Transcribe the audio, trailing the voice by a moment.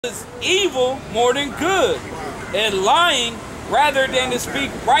is evil more than good, and lying rather than to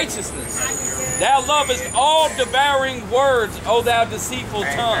speak righteousness. Thou lovest all devouring words, O thou deceitful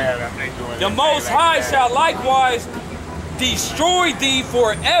tongue. The Most High shall likewise destroy thee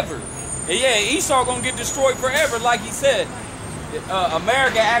forever. And yeah, Esau gonna get destroyed forever, like he said.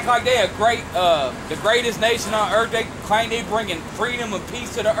 America act like they the greatest nation on earth. They claim they bringing freedom and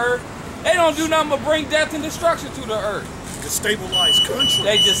peace to the earth. They don't do nothing but bring death and destruction to the earth. Destabilized country.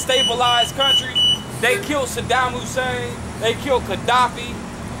 They destabilized country. They killed Saddam Hussein. They killed Gaddafi.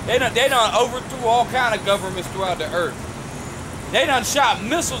 They done overthrew all kind of governments throughout the earth. They done shot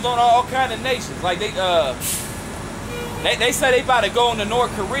missiles on all kind of nations. Like they said they about to go into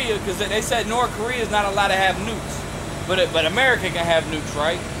North Korea because they said North Korea is not allowed to have nukes, but America can have nukes,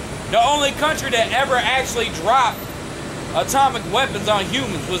 right? The only country that ever actually dropped atomic weapons on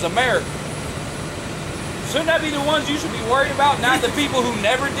humans was America. Shouldn't that be the ones you should be worried about, not the people who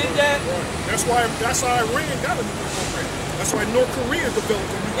never did that? That's why Iran got a nuclear program. That's why North Korea developed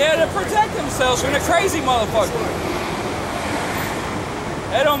a nuclear program. To protect themselves from the crazy motherfuckers.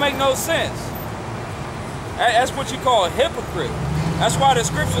 That don't make no sense. That's what you call a hypocrite. That's why the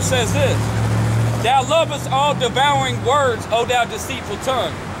scripture says this. Thou lovest all devouring words, O thou deceitful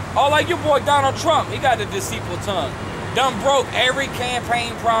tongue. Oh, like your boy Donald Trump, he got a deceitful tongue. Done broke every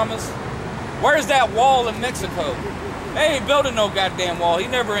campaign promise. Where's that wall in Mexico? They ain't building no goddamn wall. He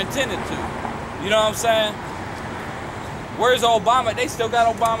never intended to. You know what I'm saying? Where's Obama? They still got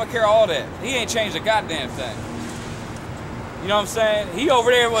Obamacare, all that. He ain't changed a goddamn thing. You know what I'm saying? He over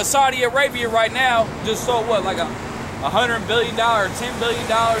there with Saudi Arabia right now, just sold what, like $100 billion, $10 billion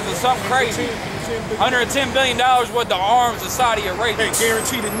or something crazy. $110 billion worth of arms to Saudi Arabia. They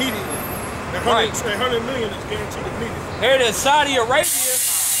guaranteed immediately. That $100 million is guaranteed immediately. Here it is, Saudi Arabia.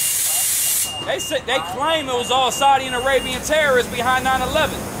 They claim it was all Saudi and Arabian terrorists behind 9/11.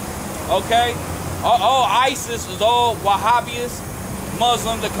 Okay? All ISIS was all Wahhabis,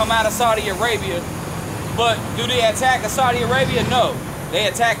 Muslims that come out of Saudi Arabia. But do they attack Saudi Arabia? No. They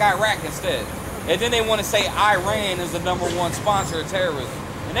attack Iraq instead. And then they want to say Iran is the #1 sponsor of terrorism.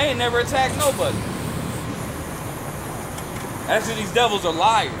 And they ain't never attacked nobody. Actually, these devils are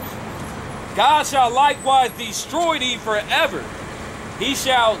liars. God shall likewise destroy thee forever. He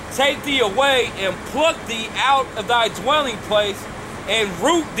shall take thee away and pluck thee out of thy dwelling place and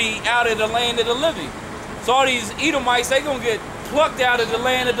root thee out of the land of the living. So all these Edomites, they gonna get plucked out of the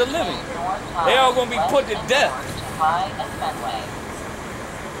land of the living. They all gonna be put to death.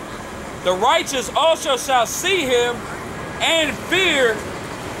 The righteous also shall see him and fear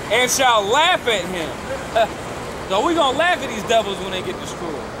and shall laugh at him. So we gonna laugh at these devils when they get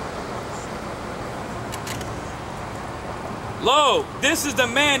destroyed. Lo, this is the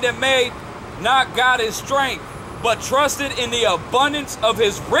man that made not God his strength, but trusted in the abundance of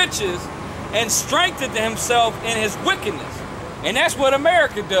his riches and strengthened himself in his wickedness. And that's what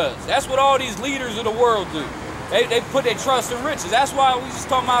America does. That's what all these leaders of the world do. They put their trust in riches. That's why we just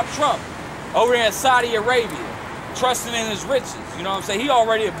talking about Trump over there in Saudi Arabia, trusting in his riches. You know what I'm saying? He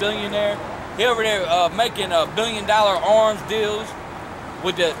already a billionaire. He over there making $1 billion arms deals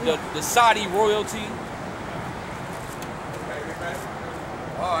with the Saudi royalty.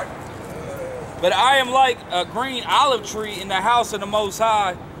 But I am like a green olive tree in the house of the Most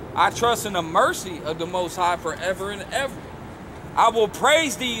High. I trust in the mercy of the Most High forever and ever. I will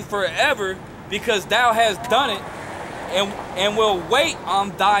praise thee forever because thou hast done it and will wait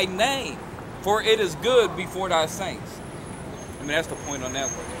on thy name, for it is good before thy saints. I mean, that's the point on that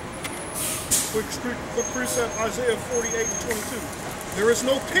one. Quick precept, Isaiah 48:22. There is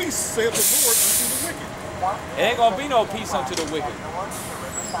no peace, saith the Lord, unto the wicked. It ain't gonna be no peace unto the wicked.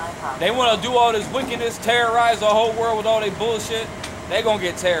 They want to do all this wickedness, terrorize the whole world with all their bullshit. They gonna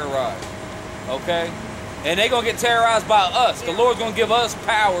get terrorized, okay? And they gonna get terrorized by us. The Lord's gonna give us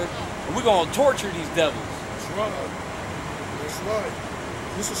power, and we're gonna torture these devils. That's right. That's right.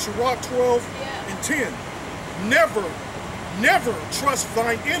 This is Sirach 12:10. Never trust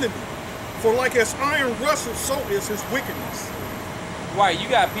thine enemy, for like as iron rustles, so is his wickedness. Right, you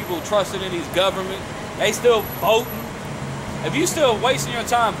got people trusting in these government. They still voting. If you still wasting your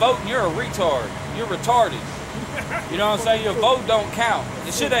time voting, you're a retard. You're retarded. You know what I'm saying? Your vote don't count.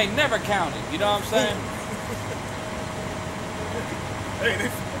 The shit ain't never counted. You know what I'm saying? Hey,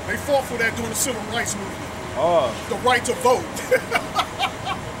 they fought for that during the civil rights movement. Oh. The right to vote.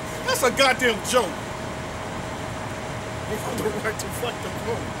 That's a goddamn joke. The right to fucking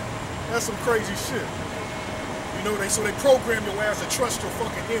vote. That's some crazy shit. You know, so they program your ass to trust your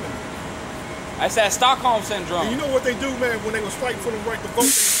fucking enemy. That's that Stockholm syndrome. And you know what they do, man, when they was fighting for the right to vote?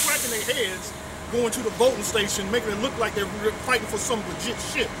 They was scratching their heads going to the voting station, making it look like they're fighting for some legit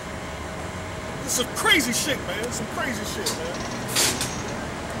shit. It's some crazy shit, man. It's some crazy shit, man.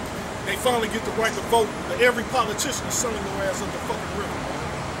 They finally get the right to vote, but every politician is selling their ass up the fucking river,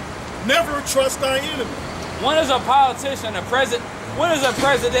 man. Never trust thy enemy. When is a politician, when is a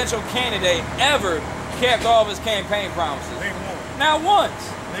presidential candidate ever kept all of his campaign promises? Name one. Not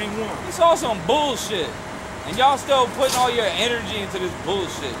once. Name one. It's all some bullshit. And y'all still putting all your energy into this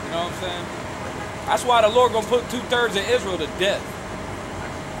bullshit, you know what I'm saying? That's why the Lord gonna put 2/3 of Israel to death.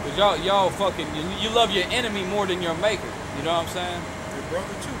 Cause y'all fucking, you love your enemy more than your maker, you know what I'm saying? Your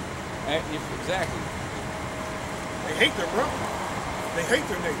brother too. Exactly. They hate their brother. They hate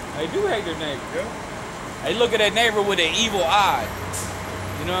their neighbor. They do hate their neighbor. Yeah. They look at their neighbor with an evil eye.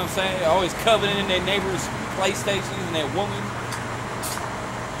 You know what I'm saying? Always coveting their neighbor's PlayStations and their woman.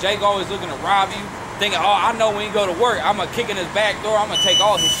 Jake always looking to rob you. Thinking, oh, I know when you go to work, I'm going to kick in his back door, I'm going to take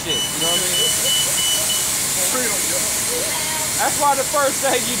all his shit. You know what I mean? That's why the first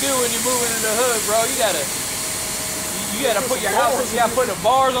thing you do when you're moving in the hood, bro, you gotta put your house, you gotta put the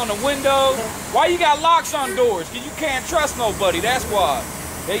bars on the windows. Why you got locks on doors? Because you can't trust nobody, that's why.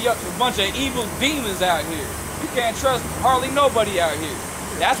 There's a bunch of evil demons out here. You can't trust hardly nobody out here.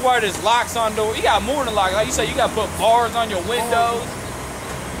 That's why there's locks on doors. You got more than locks. Like you said, you gotta put bars on your windows.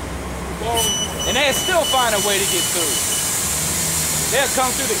 And they'll still find a way to get through. They'll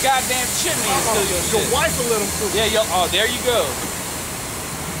come through the goddamn chimney and steal your shit. Your wife will let them through. Yeah, oh, there you go.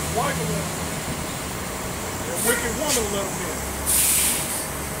 Your wife will let them through. Your wicked woman will let them in.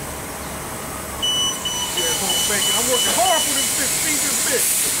 Yeah, home bacon. I'm working hard for this bitch, feed this bitch.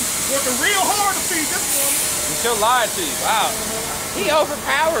 Working real hard to feed this woman. And she'll lie to you. Wow. He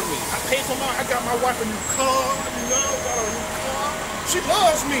overpowered me. I got my wife a new car, you know, got her a new car. She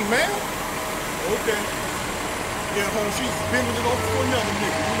loves me, man. Okay. Yeah, home, she's bending it over for another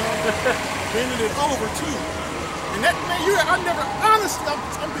nigga, you know? Bending it over, too. And that, man, I never, honestly,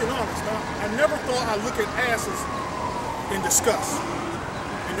 I'm being honest, now. I never thought I'd look at asses in disgust.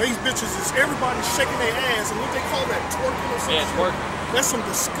 And these bitches is everybody shaking their ass, and what they call that, twerking or something? Yeah, twerking. That's some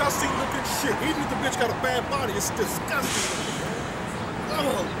disgusting looking shit. Even if the bitch got a bad body, it's disgusting looking, man.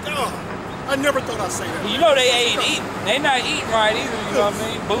 Oh, God. I never thought I'd say that. You know they ain't eating. They not eating right either, you know what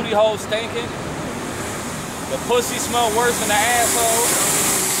I mean? Booty hole stinking. The pussy smell worse than the asshole.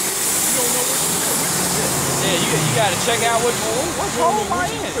 You don't know what you're Yeah, you gotta check out what hole am I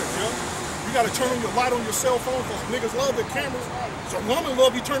in? You gotta turn on your light on your cell phone because niggas love their cameras. So women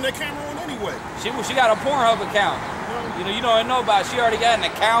love you turn that camera on anyway. She got a Pornhub account. You don't know about it. She already got an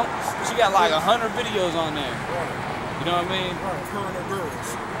account. She got like 100 videos on there. You know what I mean? Right, her and her girls.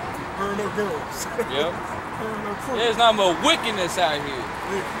 Her and her girls. Yep. Her and her crew. There's nothing but wickedness out here.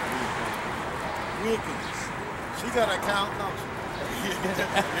 Wickedness. She got an account, don't she?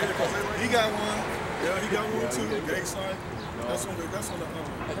 He got one. Yeah, he got one too. The gay side. That's on the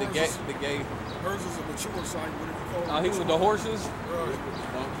The gay. Hers is a mature site. What do you call it? Oh, he with the horses? Right.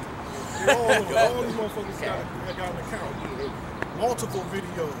 All these motherfuckers got an account.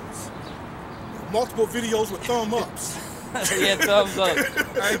 Multiple videos with thumb ups. Yeah, thumbs up.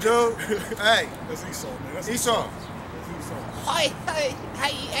 Hey, Joe. Hey. That's Esau, man. That's Esau. That's Esau.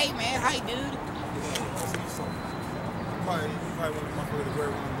 Hey, man. Hi, dude. That's Esau. You probably want to motherfucker to wear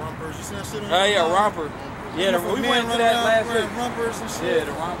one of the rompers. You see that shit on Oh, yeah, romper. Yeah, we went to that last week. Rompers and shit. Yeah,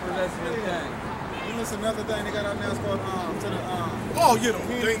 the rompers, that's the thing. You know, it's another thing they got out now. It's called, Oh, yeah, the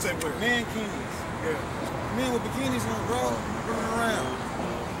things they wear. Mankinis. Yeah. Men with bikinis on, bro, running around.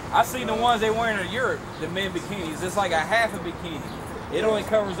 I seen the ones they wearing in Europe, the men bikinis. It's like a half a bikini. It only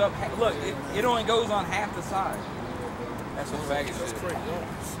covers up, look, it only goes on half the side. That's some faggot shit. That's great.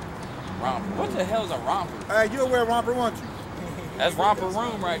 Romper. What the hell's a romper? Hey, you'll wear a romper, won't you? That's romper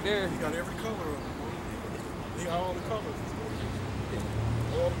room right there. He got every color of them. He got all the colors.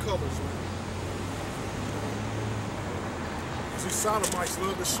 All the colors, man. See, sodomites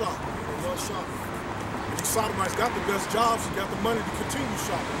love to shop. They love shopping. And these sodomites got the best jobs and got the money to continue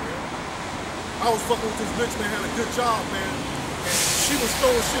shopping, man. I was fucking with this bitch, man, had a good job, man. And she was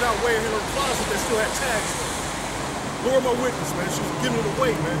throwing shit out way in her closet that still had tags on it. Lord my witness, man. She was giving it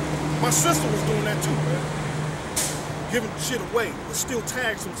away, man. My sister was doing that too, man. Giving shit away, but still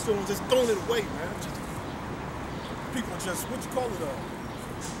tags and still just throwing it away, man. People just, what you call it,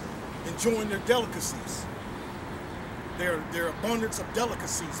 enjoying their delicacies. Their abundance of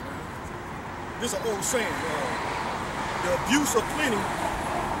delicacies, man. There's an old saying, the abuse of plenty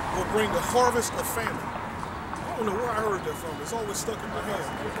will bring the harvest of famine. I don't know where I heard that from. It's always stuck in my head.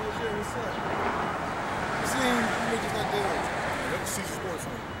 See, you just like that. That was Caesar's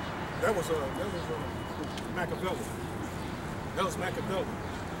boyfriend. That was Machiavelli. That was Machiavelli.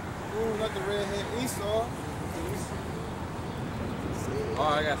 Ooh, not the redhead Esau. Oh,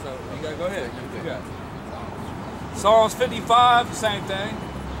 I got so. You got go ahead. You got it. Psalms 55, same thing.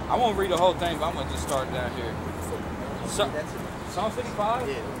 I won't read the whole thing, but I'm gonna just start down here. So, Psalm 55?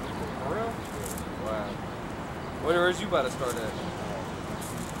 Yeah. For real? Wow. Where is you about to start at?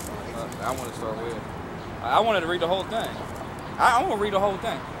 I want to start with. I wanted to read the whole thing. I want to read the whole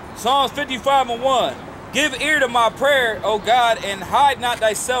thing. Psalms 55:1. Give ear to my prayer, O God, and hide not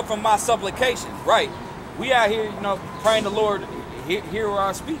thyself from my supplication. Right. We out here, you know, praying the Lord, hear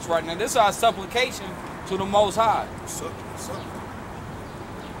our speech right now. This is our supplication to the Most High.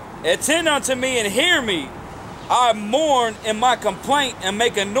 Attend unto me and hear me. I mourn in my complaint and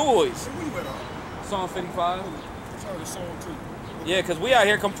make a noise. Psalm 55. Yeah, because we out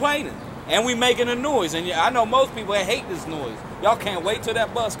here complaining. And we making a noise. And I know most people hate this noise. Y'all can't wait till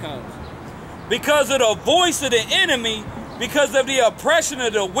that bus comes. Because of the voice of the enemy, because of the oppression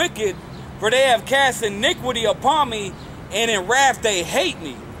of the wicked, for they have cast iniquity upon me, and in wrath they hate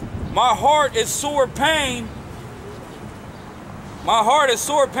me. My heart is sore pain. My heart is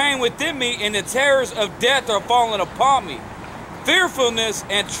sore pain within me, and the terrors of death are fallen upon me. Fearfulness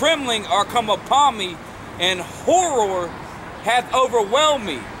and trembling are come upon me, and horror hath overwhelmed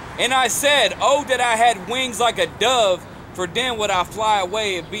me. And I said, oh, that I had wings like a dove, for then would I fly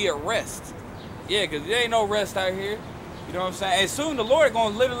away and be at rest. Yeah, because there ain't no rest out here. You know what I'm saying? And soon the Lord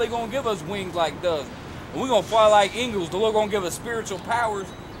literally gonna give us wings like doves. And we're gonna fly like eagles. The Lord gonna give us spiritual powers,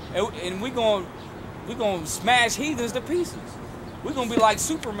 and we're gonna smash heathens to pieces. We're gonna be like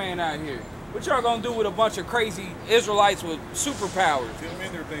Superman out here. What y'all gonna do with a bunch of crazy Israelites with superpowers? Get them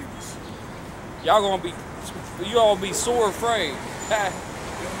in there, babies. Y'all gonna be sore afraid.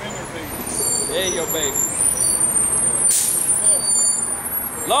 There you go, baby.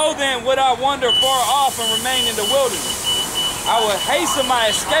 Lo then would I wander far off and remain in the wilderness. I would hasten my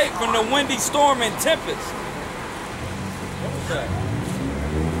escape from the windy storm and tempest. What was that?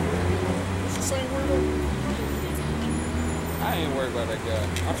 What's the same word? I ain't worried about that guy.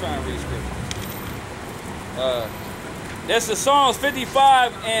 I'm trying to read scripture. This is Psalms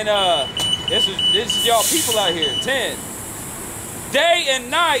 55, and this is y'all people out here. 10. Day and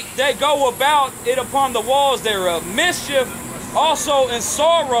night they go about it upon the walls thereof. Mischief also and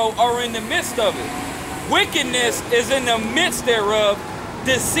sorrow are in the midst of it. Wickedness is in the midst thereof.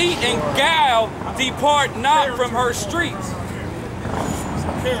 Deceit and guile depart not from her streets.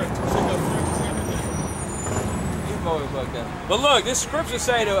 But look, this scripture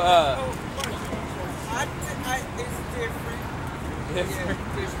say to it's different.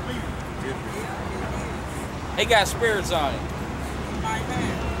 They got spirits on it. I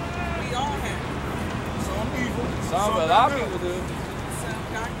have. We all have. Some evil. Some, a lot of people do. Some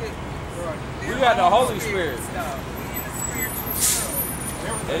got good. We got the Holy Spirit. We in a spiritual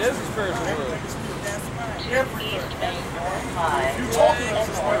world. It is a spiritual world. That's right. Everything. You talking to us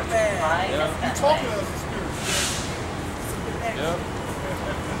as spirit. Yeah. You talking to us as spirit. Yeah.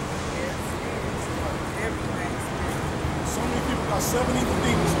 So many people got 7 evil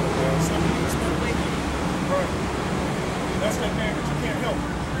demons on there. 7 evil spirits. Right. That's that man that you can't help.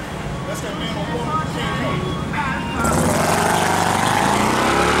 That's that man or woman you can't help.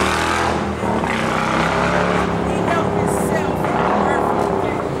 He helped himself in perfect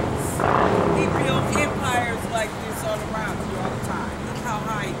ways. He built empires like this all around you all the time. Look how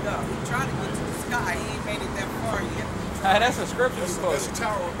high he goes. He tried to get to the sky. He ain't made it that far yet. That's a scripture. That's the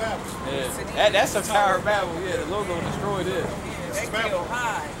Tower of Babel. Yeah. That's a Tower of Babel. Yeah, the Lord gonna destroy this. Yeah, they build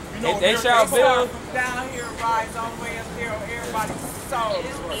high. You know, They shall build. Down here, rise all the way up there, everybody's soul.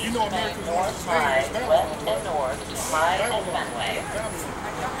 You know America's North name is 5, Babylon. west and north, 5 and Fenway.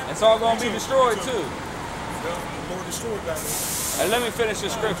 It's all gonna be destroyed too. The Lord destroyed Babylon. And let me finish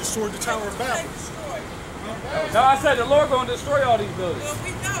this scripture. Destroyed the Tower of Babel. No, I said the Lord gonna destroy all these buildings. Well,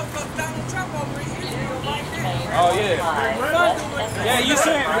 we know, because Donald Trump over here is right there. Oh yeah. 5, west and Yeah, you see,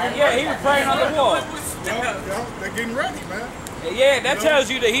 yeah, he was praying on the wall. Yeah, they're getting ready, man. Yeah, that tells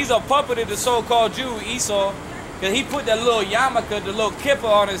you that he's a puppet of the so-called Jew, Esau. Because he put that little yarmulke, the little kippah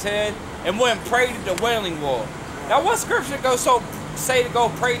on his head, and went and prayed at the Wailing Wall. Now, what scripture say to go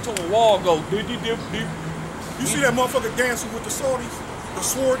pray to a wall, go dip, dip, dip, dip? You see that motherfucker dancing with the swordies? The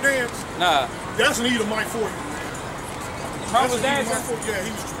sword dance? Nah. That's an Edomite for you. Trump was That's an dancing? Edomite for you. Yeah, he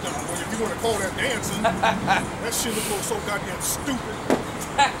was, well, if you want to call that dancing, that shit look so goddamn stupid.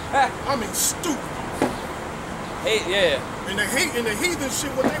 I mean, stupid. Hey, yeah. And the heathen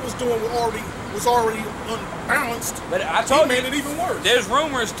shit, what they was doing was already unbalanced. But I told he you, made it even worse. there's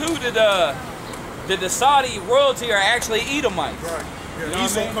rumors too that the Saudi royalty are actually Edomites. Right. Yeah, You know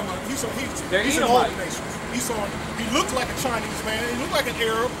he's what I mean? coming. He's They're in all the Edomites. nations. Esau, he looked like a Chinese man. He looked like an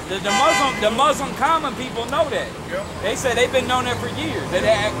Arab. The Muslim common people know that. Yep. They say they've been known that for years.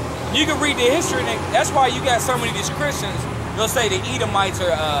 You can read the history, and that's why you got so many of these Christians. They'll say the Edomites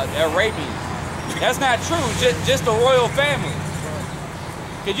are Arabians. That's not true. Just the royal family.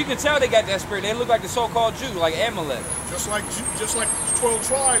 Because you can tell they got that spirit. They look like the so-called Jew, like Amalek. Just like the 12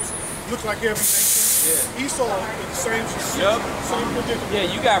 tribes look like every nation. Yeah. Esau is the same predicament. Yeah,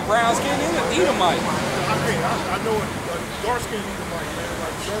 you got brown skin and Edomite. I know a dark-skinned Edomite, man,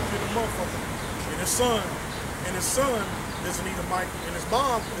 like dark-skinned motherfucker. And his son is an Edomite, and his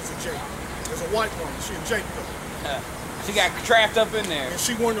mom is a Jacob. There's a white woman. She a Jacob. She got trapped up in there. And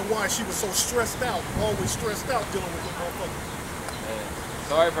she wondered why she was so stressed out, always stressed out dealing with the motherfucker.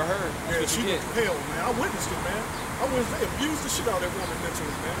 Sorry for her. Yeah, she went to hell, man. I witnessed it, man. They abused the shit out of that woman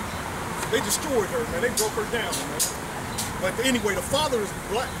mentally, man. They destroyed her, man. They broke her down, man. But anyway, the father is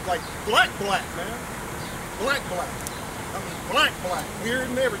black, like black, man. Black. I mean, black. Weird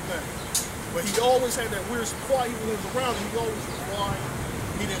and everything. But he always had that weird quiet when he was around him. He always was quiet.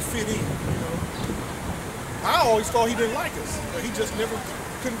 He didn't fit in, you know. I always thought he didn't like us, but he just never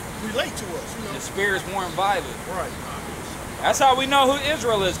couldn't relate to us, you know. The spirits weren't vibing. Right. That's how we know who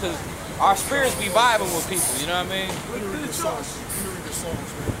Israel is, because our spirits be vibing with people, you know what I mean? Let me read the Psalms. Man.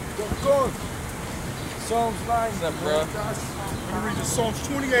 Go on. Psalms 9. What's up, bro? Let me read the Psalms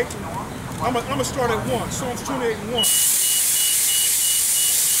 28. I'm gonna start at 1. Psalms 28 and 1.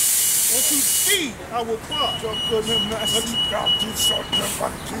 Unto thee I will cry.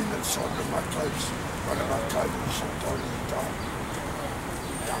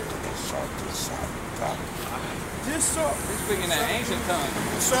 He's speaking that ancient tongue.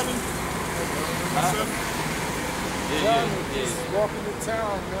 7. Yeah. Walking to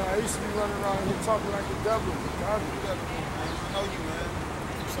town, man. I used to be running around here talking like the devil. God, the devil. I know you, man.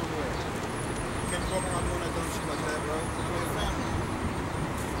 Somewhere. You can't walk around doing that dumb shit like that, bro. You're your family.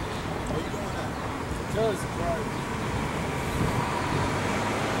 Where you going at? Because, right.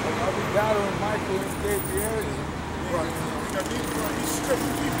 I'll be battling Michael and Dave the area. Right.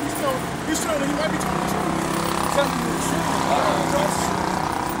 He's telling he might be telling the truth. Telling you the truth.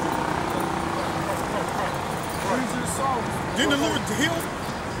 Didn't the Lord heal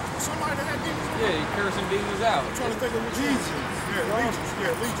somebody that had demons? Yeah, he cursing demons out. I'm trying to think of which legions. Yeah,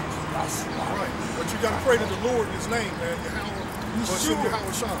 legions. Right. But you got to pray to the Lord in his name, man. Yahweh.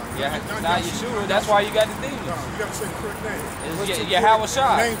 Yeah, not Yeshua. That's why you got the demons. No, you got to say the correct name. It's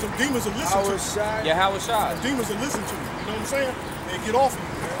Yahweh. Names of demons will listen to you. Yahweh. Demons will listen to you. You know what I'm saying? And get off of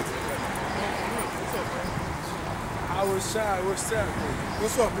you, man. What's up, man? What's that?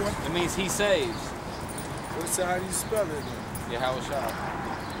 What's up, boy? It means he saves. What's that? How do you spell it? Yahweh.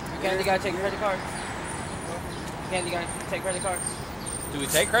 You gotta take credit cards? You gotta take credit cards? Do we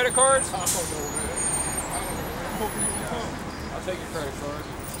take credit cards? I don't know, man. I'm hoping you come. I'll take your credit card.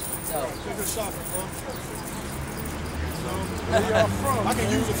 Take your shopping, bro. Where y'all from? I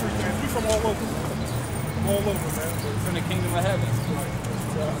can use it for you, man. We from all over. All over, man. From the kingdom of heaven.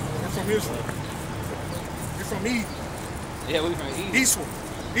 We're from Israel. You're from Eden. Yeah, we from Eden. Eastward.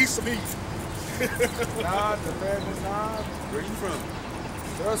 East of Eden. Nah, the man is not. Where you from?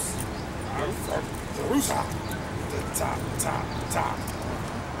 Just, I'm from Jerusalem. the top.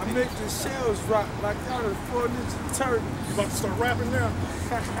 I make the shells rock like out of 4 Ninja Turtles. You about to start rapping now?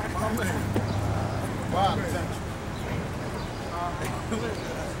 Oh, man. Wow.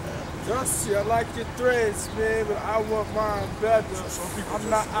 Dusty, I like your threads, man, but I want mine better. I'm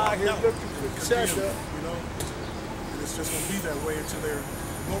not out here looking for cheddar. You know, and it's just going to be that way until the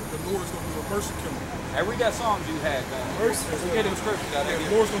Lord's going to do a mercy killing. Hey, read that song you had, man. Mercy. We get them scriptures out Yeah, there.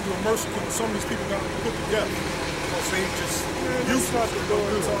 the Lord's going to do a mercy killing. Some of these people got to be put together. Because they just That's not the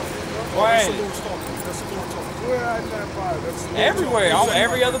Lord talking. That's Right. the Lord's talking. That's the Lord talking. Where I that Bible? That's the Lord Everywhere, on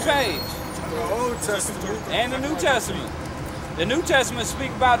every other page. talking. The Old Testament. And the New Testament. The New Testament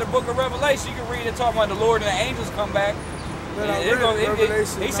speak about the book of Revelation. You can read it talking about the Lord and the angels come back. Man, I read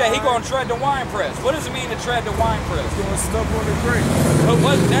Revelation He said he 9. going to tread the wine press. What does it mean to tread the wine press? Going stuff on the grape.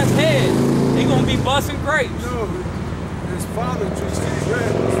 But that's head. He going to be busting grapes. No, his father drinks the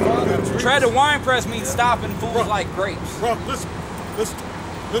bread. His father drinks. Tread the wine press means stopping fools like grapes. Bro, listen.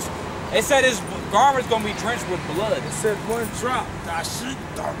 It said his garment's going to be drenched with blood. It said one drop. Now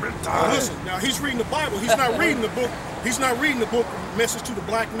listen, now he's reading the Bible. He's not reading the book. He's not reading the book Message to the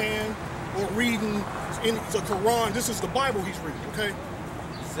Black Man or reading in the Quran. This is the Bible he's reading, okay?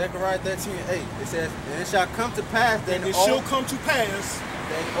 Zechariah 13:8. It says, and it shall come to pass that And it all... shall come to pass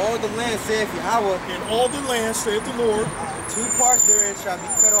And all the land saith Yahweh. In all the land, saith the Lord. 2 parts therein shall be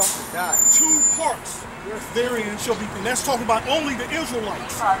cut off and die. 2 parts therein shall be, and that's talking about only the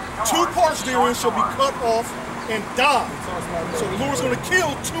Israelites. 2 parts therein shall be cut off and die. So the Lord's going to kill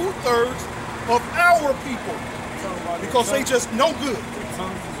 2/3 of our people because they just no good.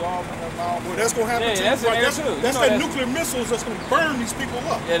 Well, that's going to happen too. That's Right? too. That's that nuclear missiles that's going to burn these people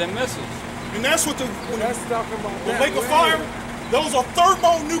up. Yeah, the missiles. And that's what the lake of fire, Right. those are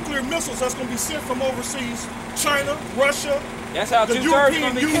thermonuclear missiles that's going to be sent from overseas, China, Russia. That's how The 2/3 European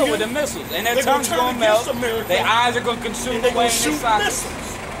going to be Union, killed with the missiles. And their they're gonna tongues turn going to melt. against America, Their eyes are going to consume And they're away going to in their shoot sockets.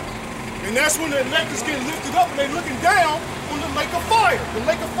 missiles. And that's when the elect is getting lifted up and they're looking down on the lake of fire. The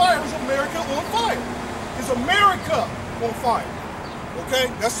lake of fire is America on fire. It's America on fire.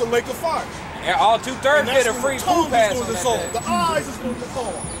 Okay? That's the lake of fire. And all 2/3 And get that's a when free the food tongue pass is on going to that dissolve. day. The eyes is going to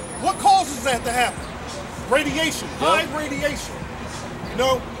dissolve. What causes that to happen? Radiation. High radiation. You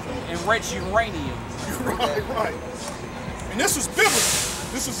know? Enriched uranium. Right, right. And this is biblical.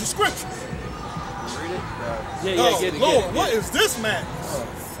 This is the scripture. Yeah, Oh, get it, Lord, get it. what is this madness?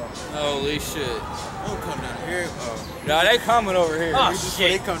 Holy shit. Don't come down here. Nah, they coming over here. Oh, They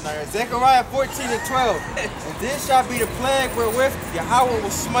shit. come down here. Zechariah 14:12. And this shall be the plague wherewith Yahweh will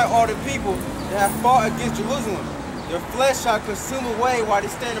smite all the people that have fought against Jerusalem. Their flesh shall consume away while they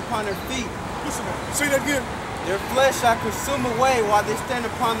stand upon their feet. Listen, say that again. Their flesh shall consume away while they stand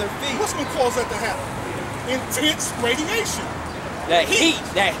upon their feet. What's going to cause that to happen? Intense radiation. That heat.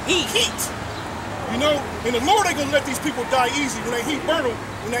 That heat. Heat. You know, and the Lord ain't going to let these people die easy. When that heat burn them,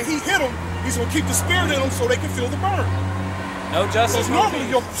 when that heat hit them, he's going to keep the spirit in them so they can feel the burn. No justice. Because no normally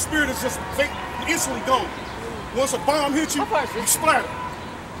peace. your spirit is just instantly gone. Once a bomb hits you, you splatter.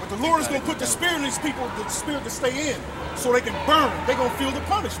 But the Lord is going to put the spirit in these people, the spirit to stay in, so they can burn. They're going to feel the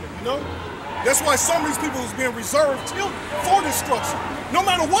punishment, you know? That's why some of these people is being reserved for destruction. No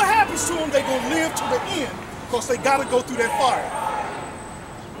matter what happens to them, they're going to live to the end because they got to go through that fire.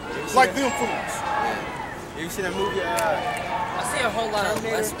 Like them fools. You seen that movie? I see a whole lot of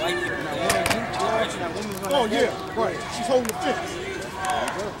less white people now. Oh, yeah, right. She's holding the fence.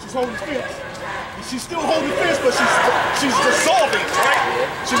 She's holding the fence. And she's still holding the fence, but she's dissolving, right?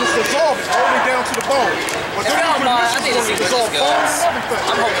 She was dissolving all the way down to the bone. But If I don't mind, I think the going to sequence dissolve is good. bones and everything.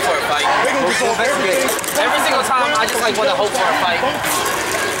 I'm hoping for a fight. They're going to dissolve everything. Every single time, I just like want to hope for a fight.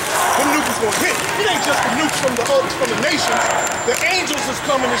 The nuke is going to hit. It ain't just the nukes from the nations. The angels is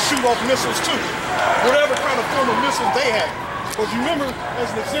coming to shoot off missiles too. Whatever kind of form of missiles they have. Because you remember, as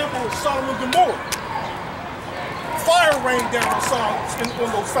an example, of Sodom and Gomorrah. Fire rained down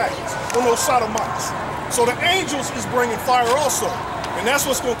on those factions, on those sodomites. So the angels is bringing fire also. And that's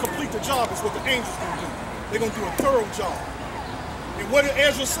what's going to complete the job, is what the angels going to do. They're going to do a thorough job. And what did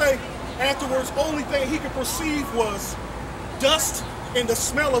Ezra say? Afterwards, only thing he could perceive was dust and the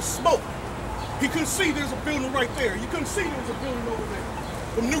smell of smoke. He couldn't see there's a building right there. You couldn't see there's a building over there.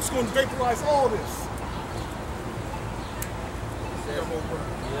 The nuke's going to vaporize all this.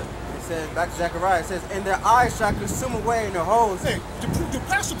 It says, back to Zechariah, it says, and their eyes shall consume away in their holes. Hey, do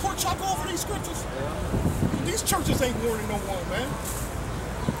Pastor Porchop go over these scriptures? Yeah. These churches ain't warning no one, man.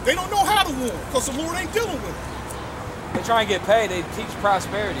 They don't know how to warn because the Lord ain't dealing with it. They try and get paid. They teach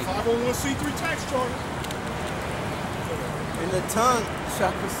prosperity. 501c3 tax charter. And the tongue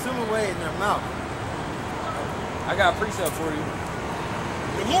shall consume away in their mouth. I got a precept for you.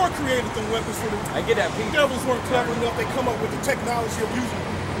 The Lord created them weapons for them. I get that The piece. devils weren't clever enough. They come up with the technology of using,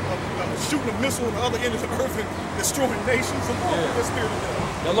 shooting a missile on the other end of the earth and destroying nations. The Lord put that spirit in them.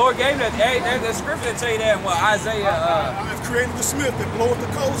 The Lord gave that. Hey, there's a scripture that tell you that in what Isaiah. I've created the smith that bloweth the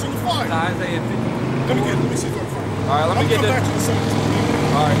coals in the fire. Isaiah 50. Let me see if I can find it. All right, let me get come this. back to the subject.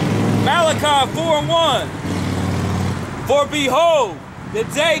 All right. Malachi 4:1. For behold, the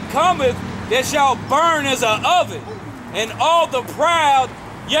day cometh that shall burn as an oven, and all the proud,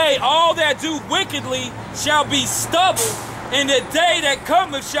 yea, all that do wickedly shall be stubble, and the day that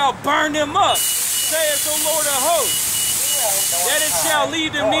cometh shall burn them up, saith the Lord of hosts. That it shall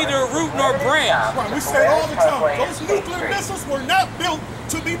leave them neither root nor branch. Right, we say all the time, those nuclear missiles were not built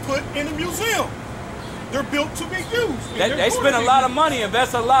to be put in a museum. They're built to be used. They spend a lot of money,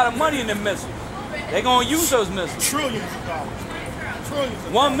 invest a lot of money in the missiles. They're going to use those missiles. Trillions of dollars. Trillions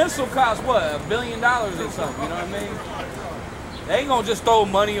of One missile costs what, $1 billion or something, you know what I mean? They ain't going to just throw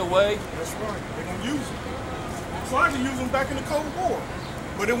money away. That's right. They're going to use them. They tried to use them back in the Cold War.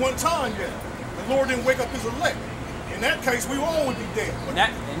 But it wasn't time yet. The Lord didn't wake up his elect. In that case, we all would be dead. But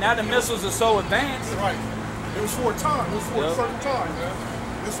And now the missiles are so advanced. right. It was for a time. It was for a certain time, man.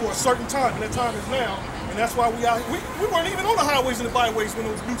 It was for a certain time, and that time is now. And that's why we weren't even on the highways and the byways when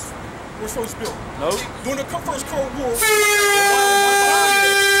those nukes were first built. Nope. During the first Cold War,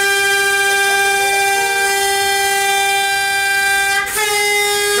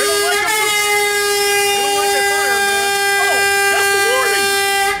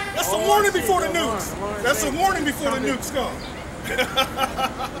 before the nukes come.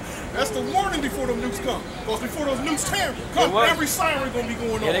 That's the warning before the nukes come. Because before those nukes come, every siren gonna be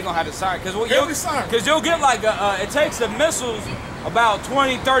going on. Yeah, they're gonna have to siren. Because you'll get like it takes the missiles about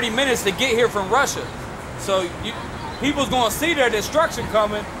 20-30 minutes to get here from Russia. So people's gonna see their destruction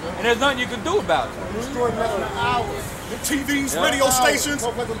coming, and there's nothing you can do about it. Destroy less than hours. The TVs, radio stations.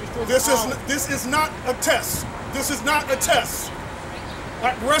 This is not a test. This is not a test.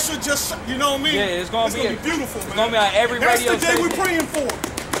 Like Russia just, you know what I mean? Yeah, it's gonna be beautiful, man. It's gonna be on every radio station. That's the day station. we're praying for.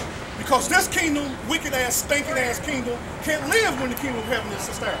 Because this kingdom, wicked ass, stinking ass kingdom, can't live when the kingdom of heaven is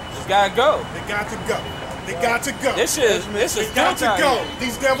established. It's gotta go. They got to go. They got to go. This is got to go.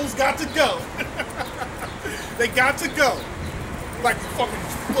 These devils got to go. They got to go. Like the fucking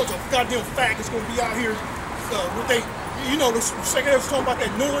bunch of goddamn faggots gonna be out here with they, you know, the second they was talking about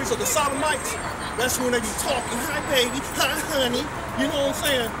that noise of the sodomites. That's when they be talking, hi baby, hi honey. You know what I'm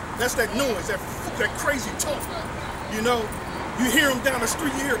saying? That's that noise, that crazy talk. You know, you hear them down the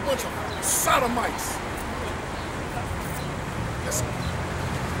street, you hear a bunch of sodomites. That's,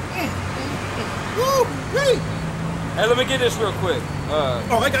 Woo, hey. Hey, let me get this real quick.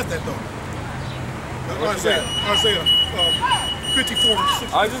 Oh, I got that though. Isaiah 54 and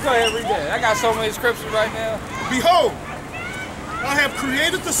 6. I'll just go ahead and read that. I got so many scriptures right now. Behold, I have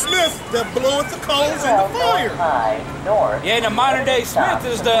created the smith that bloweth the coals in the fire. Yeah, the modern day smith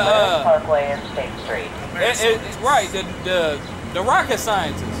is the Parkway and State Street. it's right, the rocket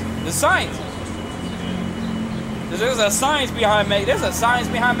scientists, the scientists. There's a science behind making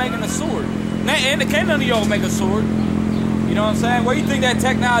a sword. And can't none of y'all make a sword. You know what I'm saying? Where do you think that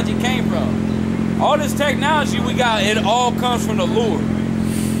technology came from? All this technology we got, it all comes from the Lord.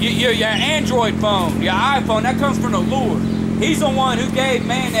 Your Android phone, your iPhone, that comes from the Lord. He's the one who gave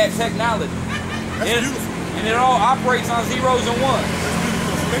man that technology. That's beautiful. And it all operates on zeros and ones.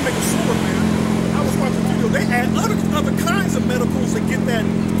 They make a sword, man. I was watching a video. They add other kinds of medicals to get the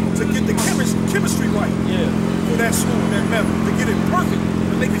chemistry right. Yeah. For that sword, that metal, to get it perfect,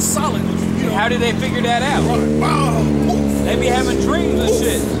 to make it solid. You know. How did they figure that out? Right. Wow. They be having dreams and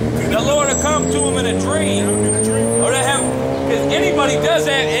shit. The Lord will come to them in a dream. Or they have, because anybody does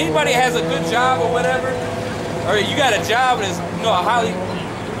that. Anybody has a good job or whatever. Or you got a job that's, you know,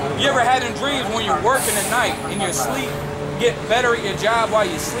 you ever had in dreams when you're working at night in your sleep, get better at your job while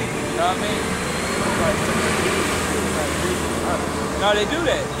you sleep, you know what I mean? No, they do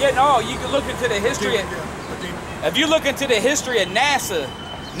that. Yeah, no, you can look into the history if you look into the history of NASA,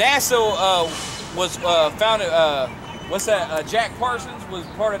 was founded, Jack Parsons was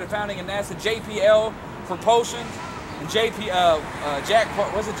part of the founding of NASA, JPL Propulsion, and Jack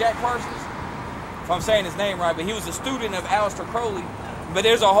Parsons? If I'm saying his name right, but he was a student of Aleister Crowley. But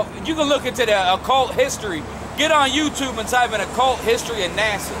there's you can look into the occult history. Get on YouTube and type in occult history of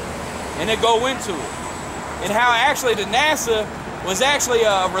NASA, and then go into it. And how actually the NASA was actually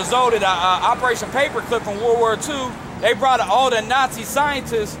a result of Operation Paperclip from World War II. They brought all the Nazi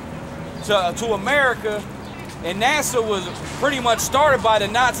scientists to America, and NASA was pretty much started by the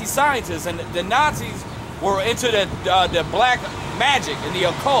Nazi scientists, and the Nazis were into the black magic and the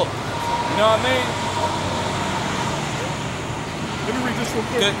occult. You know what I mean? Let me read this real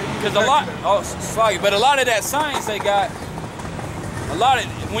quick. Because but a lot of that science they got,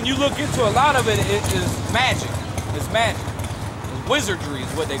 when you look into a lot of it, it is magic. It's magic. It's wizardry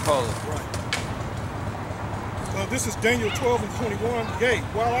is what they call it. Right. This is Daniel 12 and 21.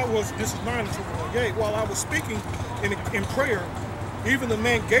 This is 9 and 21. Yea, while I was speaking in prayer, even the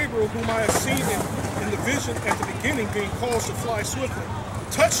man Gabriel, whom I have seen in the vision at the beginning, being caused to fly swiftly,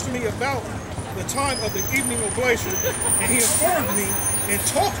 touched me about the time of the evening oblation, and he informed me and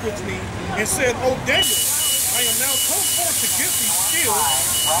talked with me and said, "Oh Daniel, I am now come forth to give thee skill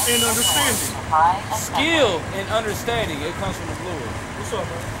and understanding." Skill and understanding, it comes from the Lord. What's up,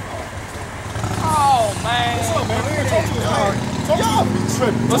 man? Oh man. What's up, man? Talk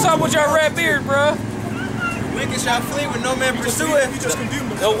to me. What's up with your red beard, bro? The wicked shall flee when no man pursue it. He just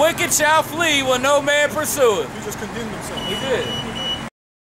condemned The himself. wicked shall flee when no man pursue it. He just condemned himself. He did.